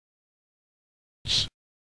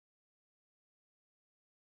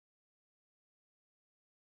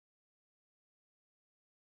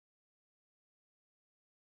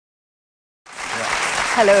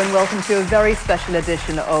Hello and welcome to a very special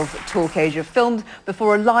edition of Talk Asia, filmed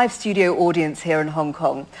before a live studio audience here in Hong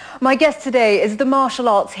Kong. My guest today is the martial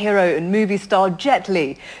arts hero and movie star Jet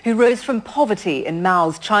Li, who rose from poverty in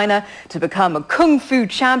Mao's China to become a kung fu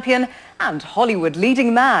champion and Hollywood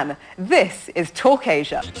leading man. This is Talk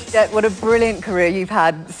Asia. Jet, what a brilliant career you've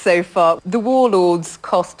had so far. The Warlords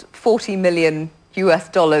cost $40 million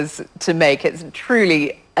to make. It's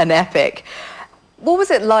truly an epic. What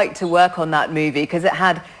was it like to work on that movie? Because it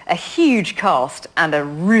had a huge cast and a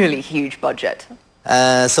really huge budget.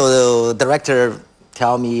 So the director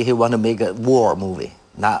told me he wanted to make a war movie,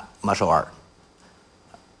 not martial art.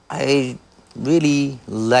 I really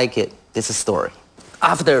like it, this story.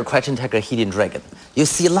 After Crouching Tiger, Hidden Dragon, you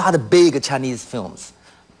see a lot of big Chinese films.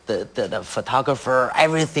 The photographer,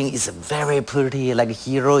 everything is very pretty, like a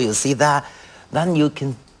hero, you see that. Then you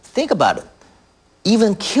can think about it.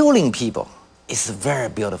 Even killing people. It's very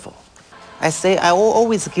beautiful. I say I'm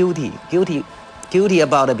always guilty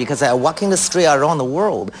about it because I walk in the street around the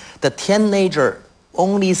world. The teenager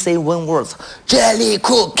only say one word, jelly,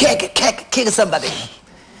 cool, kick somebody.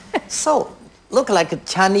 So look like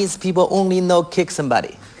Chinese people only know kick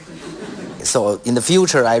somebody. So in the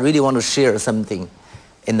future, I really want to share something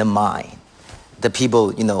in the mind. The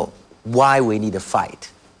people, why we need to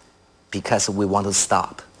fight. Because we want to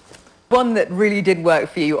stop. One that really did work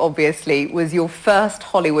for you, obviously, was your first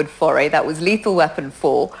Hollywood foray. That was Lethal Weapon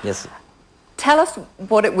 4. Yes. Tell us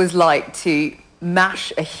what it was like to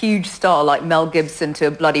mash a huge star like Mel Gibson to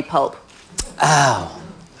a bloody pulp. Oh.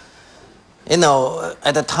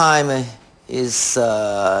 At the time, it's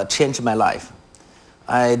changed my life.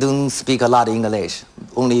 I don't speak a lot of English,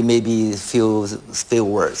 only maybe few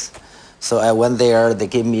words. So I went there, they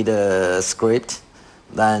gave me the script,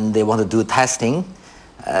 then they want to do testing.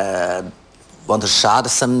 Want to shot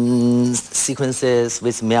some sequences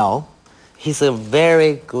with Mel. He's a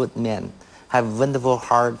very good man, have a wonderful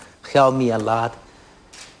heart, helped me a lot.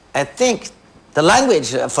 I think the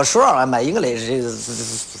language, for sure, my English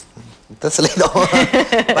is that's little,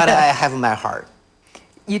 but I have my heart.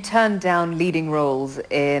 You turned down leading roles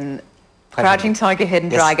in Crouching Tiger, Hidden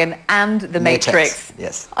Dragon and The Matrix.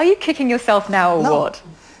 Yes. Are you kicking yourself now or what?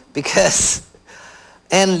 Because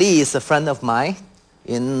Ang Lee is a friend of mine.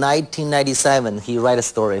 In 1997, he wrote a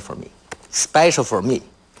story for me, special for me.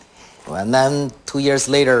 And then 2 years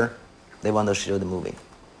later, they want to show the movie.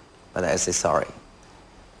 But I say, sorry.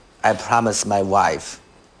 I promised my wife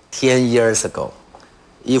 10 years ago,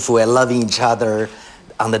 if we're loving each other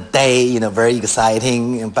on the day, very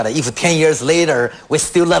exciting, but if 10 years later, we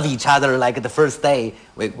still love each other like the first day,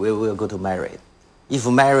 we will go to married. If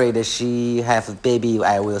married, she have a baby,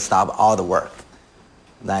 I will stop all the work.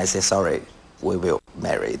 Then I say, sorry. We will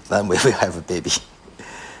marry, then we will have a baby.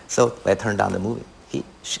 So I turned down the movie.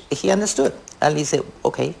 He understood. And he said,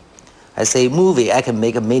 okay. I say, movie, I can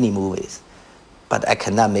make many movies, but I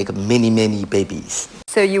cannot make many babies.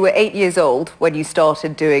 So you were 8 years old when you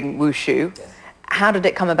started doing wushu. Yes. How did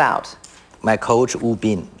it come about? My coach, Wu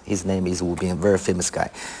Bin, his name is Wu Bin, very famous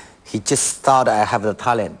guy. He just thought I have the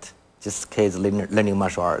talent, just kids learning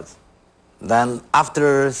martial arts. Then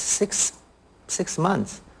after six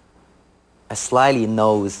months, I slightly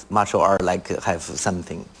knows martial art, like have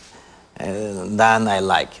something. Then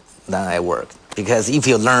I work. Because if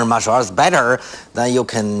you learn martial arts better, then you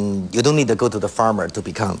don't need to go to the farmer to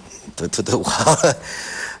become, to do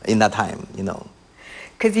in that time,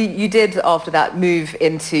 Because you did, after that, move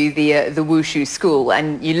into the wushu school,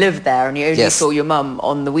 and you lived there, and you only saw your mum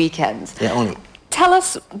on the weekends. Yeah, only. Tell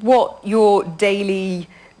us what your daily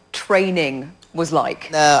training was like.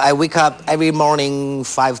 I wake up every morning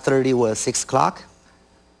 5:30 or 6 o'clock,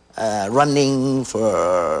 running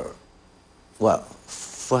for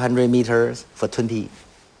 400 meters for 20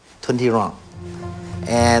 rounds,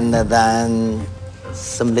 and then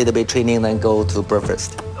some little bit training, then go to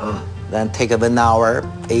breakfast. Then take 1 hour,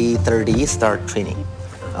 8:30 start training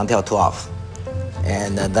until 12,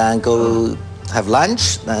 and then go have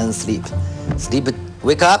lunch, then sleep,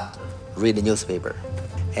 wake up, read the newspaper.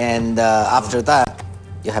 And after that,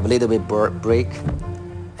 you have a little bit break.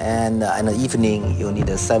 And in the evening, you need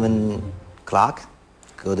 7 o'clock,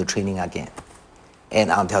 go to training again. And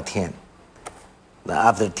until 10.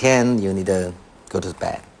 After 10, you need to go to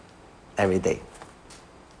bed every day.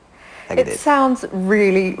 It sounds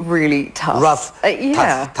really, really tough. Rough,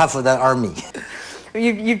 yeah. tougher than army.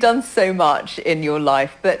 You've done so much in your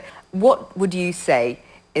life, but what would you say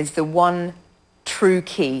is the one true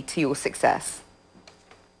key to your success?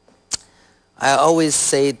 I always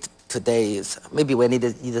say today is maybe we need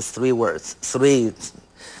either 3 words. 3.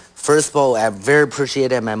 First of all, I very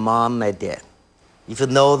appreciated my mom, my dad. If you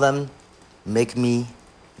know them, make me,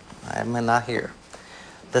 I'm not here.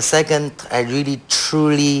 The second, I really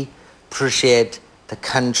truly appreciate the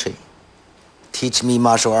country. Teach me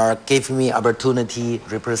martial art, give me opportunity,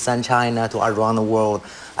 represent China to around the world.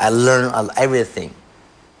 I learn everything,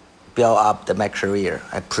 build up my career.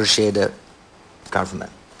 I appreciate the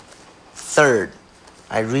government. Third,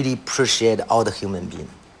 I really appreciate all the human beings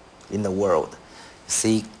in the world.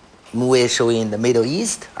 See, movie showing in the Middle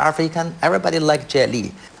East, African, everybody like Jet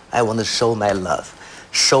Li. I want to show my love,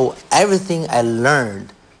 show everything I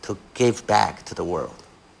learned to give back to the world.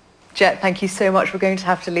 Jet, thank you so much. We're going to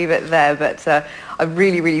have to leave it there, but I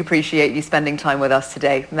really, really appreciate you spending time with us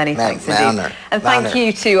today. Many thanks indeed. Honor. And thank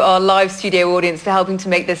you to our live studio audience for helping to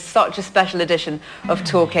make this such a special edition of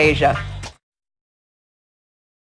Talk Asia.